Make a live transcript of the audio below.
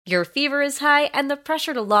Your fever is high, and the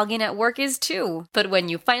pressure to log in at work is too. But when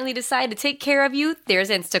you finally decide to take care of you, there's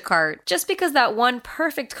Instacart. Just because that one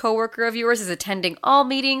perfect coworker of yours is attending all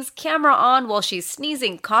meetings, camera on while she's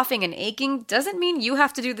sneezing, coughing, and aching, doesn't mean you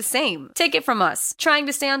have to do the same. Take it from us. Trying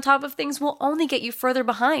to stay on top of things will only get you further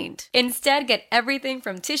behind. Instead, get everything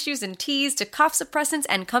from tissues and teas to cough suppressants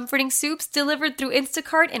and comforting soups delivered through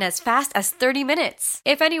Instacart in as fast as 30 minutes.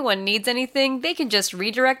 If anyone needs anything, they can just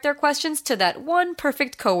redirect their questions to that one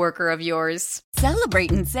perfect coworker of yours.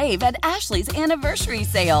 Celebrate and save at Ashley's Anniversary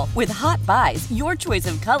Sale. With Hot Buys, your choice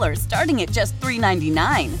of colors starting at just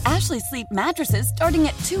 $3.99. Ashley Sleep mattresses starting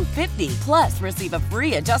at $2.50. Plus, receive a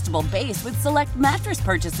free adjustable base with select mattress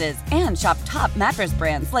purchases. And shop top mattress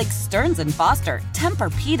brands like Stearns & Foster,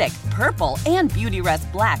 Tempur-Pedic, Purple, and Beautyrest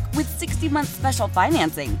Black with 60-month special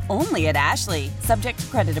financing. Only at Ashley. Subject to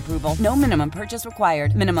credit approval. No minimum purchase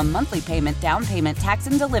required. Minimum monthly payment, down payment, tax,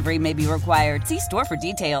 and delivery may be required. See store for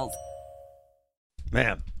details.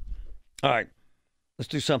 Man. All right. Let's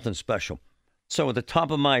do something special. So at the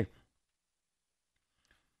top of my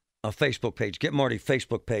Facebook page, Get Marty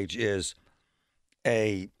Facebook page, is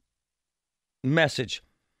a message,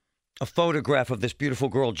 a photograph of this beautiful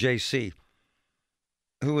girl, JC,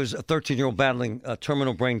 who is a 13-year-old battling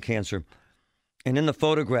terminal brain cancer. And in the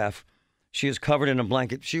photograph, she is covered in a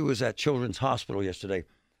blanket. She was at Children's Hospital yesterday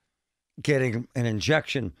getting an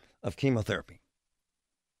injection of chemotherapy.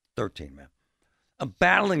 13, man.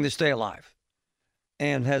 Battling to stay alive,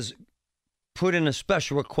 and has put in a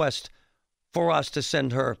special request for us to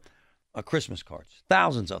send her Christmas cards.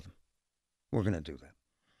 Thousands of them. We're going to do that.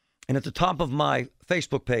 And at the top of my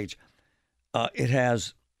Facebook page, it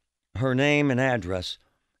has her name and address,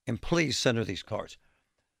 and please send her these cards.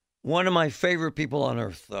 One of my favorite people on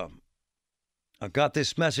earth got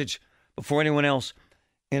this message before anyone else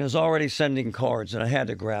and is already sending cards, and I had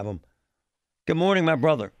to grab them. Good morning, my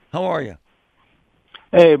brother. How are you?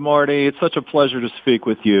 Hey, Marty, it's such a pleasure to speak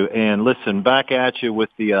with you. And listen, back at you with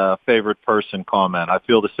the favorite person comment. I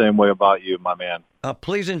feel the same way about you, my man.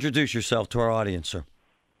 Please introduce yourself to our audience, sir.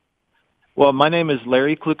 Well, my name is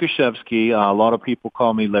Larry Klukushevsky. A lot of people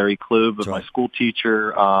call me Larry Klub, but my school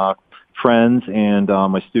teacher, friends, and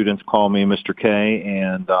my students call me Mr. K.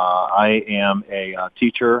 And I am a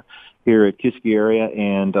teacher here at Kiski area,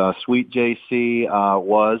 and Sweet JC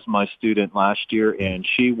was my student last year, and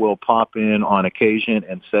she will pop in on occasion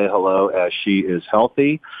and say hello as she is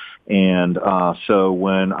healthy. And so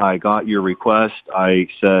when I got your request, I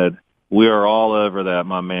said, we are all over that,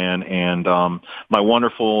 my man. And my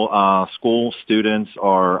wonderful school students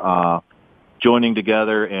are joining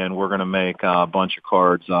together, and we're going to make a bunch of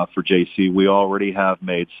cards for JC. We already have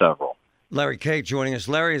made several. Larry K. joining us.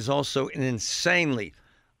 Larry is also an insanely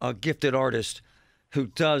gifted artist who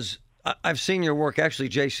does, I've seen your work. Actually,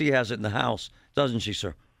 JC has it in the house, doesn't she,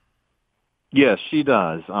 sir? Yes, she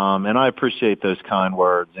does. And I appreciate those kind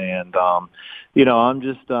words. And, I'm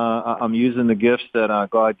just, I'm using the gifts that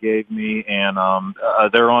God gave me, and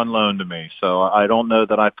they're on loan to me. So I don't know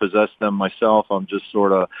that I possess them myself. I'm just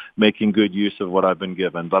sort of making good use of what I've been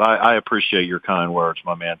given. But I appreciate your kind words,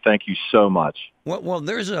 my man. Thank you so much. Well,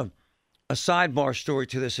 there's a sidebar story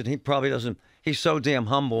to this, and he probably doesn't. He's so damn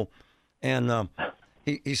humble, and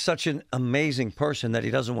he's such an amazing person that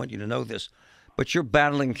he doesn't want you to know this. But you're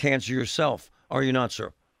battling cancer yourself, are you not,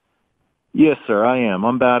 sir? Yes, sir, I am.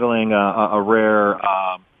 I'm battling a rare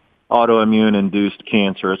autoimmune-induced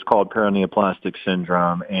cancer. It's called paraneoplastic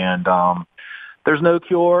syndrome, and there's no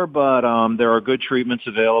cure, but there are good treatments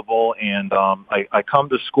available, and I come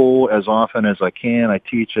to school as often as I can. I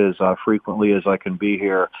teach as frequently as I can be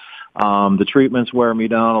here. The treatments wear me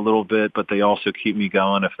down a little bit, but they also keep me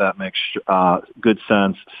going, if that makes good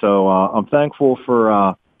sense. So I'm thankful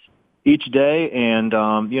for each day, and,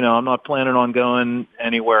 I'm not planning on going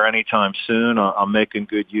anywhere anytime soon. I'm making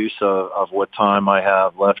good use of what time I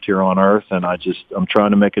have left here on Earth, and I'm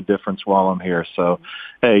trying to make a difference while I'm here. So,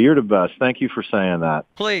 hey, you're the best. Thank you for saying that.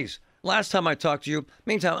 Please. Last time I talked to you,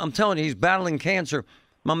 meantime, I'm telling you, he's battling cancer.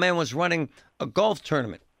 My man was running a golf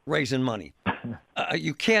tournament, raising money.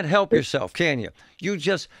 You can't help yourself, can you? You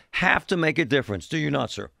just have to make a difference, do you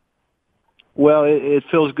not, sir? Well, it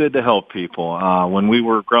feels good to help people. When we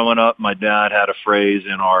were growing up, my dad had a phrase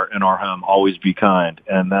in our home, always be kind.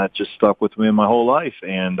 And that just stuck with me my whole life.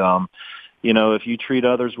 And, if you treat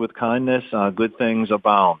others with kindness, good things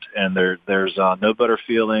abound. And there's no better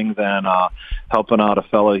feeling than helping out a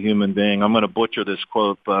fellow human being. I'm going to butcher this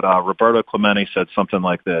quote, but Roberto Clemente said something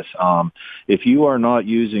like this. If you are not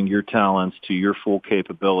using your talents to your full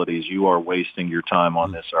capabilities, you are wasting your time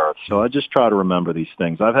on this earth. So I just try to remember these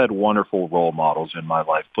things. I've had wonderful role models in my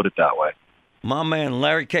life, put it that way. My man,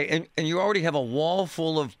 Larry K. And you already have a wall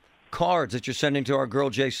full of cards that you're sending to our girl,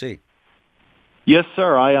 JC. Yes,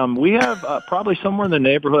 sir. We have probably somewhere in the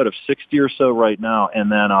neighborhood of 60 or so right now.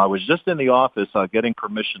 And then I was just in the office getting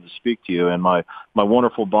permission to speak to you, and my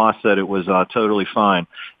wonderful boss said it was totally fine.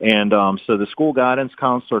 And so the school guidance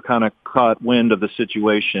counselor kind of caught wind of the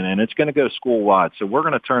situation, and it's going to go school-wide. So we're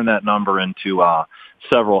going to turn that number into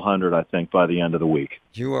several hundred, I think, by the end of the week.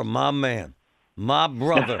 You are my man, my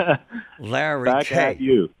brother, Larry Back K. at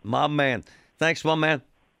you. My man. Thanks, my man.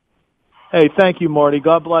 Hey, thank you, Marty.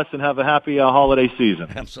 God bless and have a happy holiday season.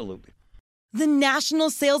 Absolutely. The national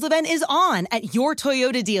sales event is on at your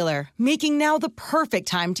Toyota dealer, making now the perfect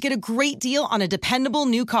time to get a great deal on a dependable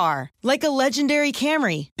new car. Like a legendary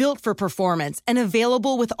Camry, built for performance and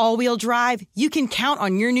available with all-wheel drive, you can count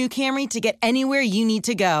on your new Camry to get anywhere you need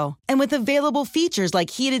to go. And with available features like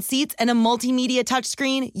heated seats and a multimedia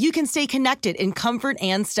touchscreen, you can stay connected in comfort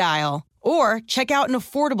and style. Or check out an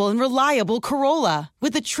affordable and reliable Corolla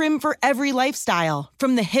with a trim for every lifestyle.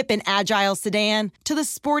 From the hip and agile sedan to the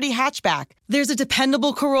sporty hatchback, there's a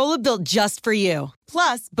dependable Corolla built just for you.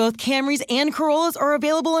 Plus, both Camrys and Corollas are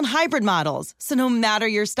available in hybrid models, so no matter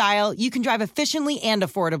your style, you can drive efficiently and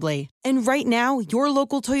affordably. And right now, your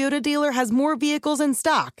local Toyota dealer has more vehicles in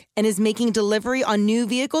stock and is making delivery on new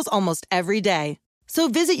vehicles almost every day. So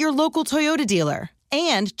visit your local Toyota dealer.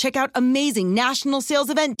 And check out amazing national sales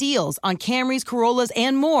event deals on Camrys, Corollas,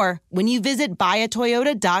 and more when you visit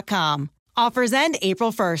buyatoyota.com. Offers end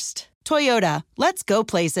April 1st. Toyota, let's go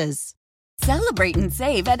places. Celebrate and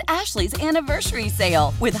save at Ashley's Anniversary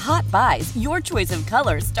Sale. With Hot Buys, your choice of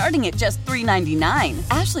colors starting at just $3.99.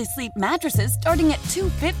 Ashley Sleep mattresses starting at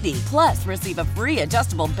 $2.50. Plus, receive a free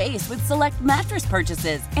adjustable base with select mattress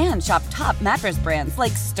purchases. And shop top mattress brands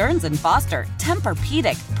like Stearns & Foster,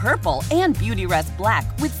 Tempur-Pedic, Purple, and Beautyrest Black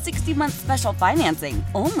with 60-month special financing.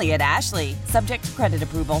 Only at Ashley. Subject to credit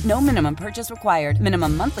approval. No minimum purchase required.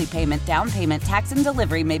 Minimum monthly payment, down payment, tax, and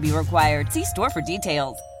delivery may be required. See store for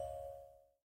details.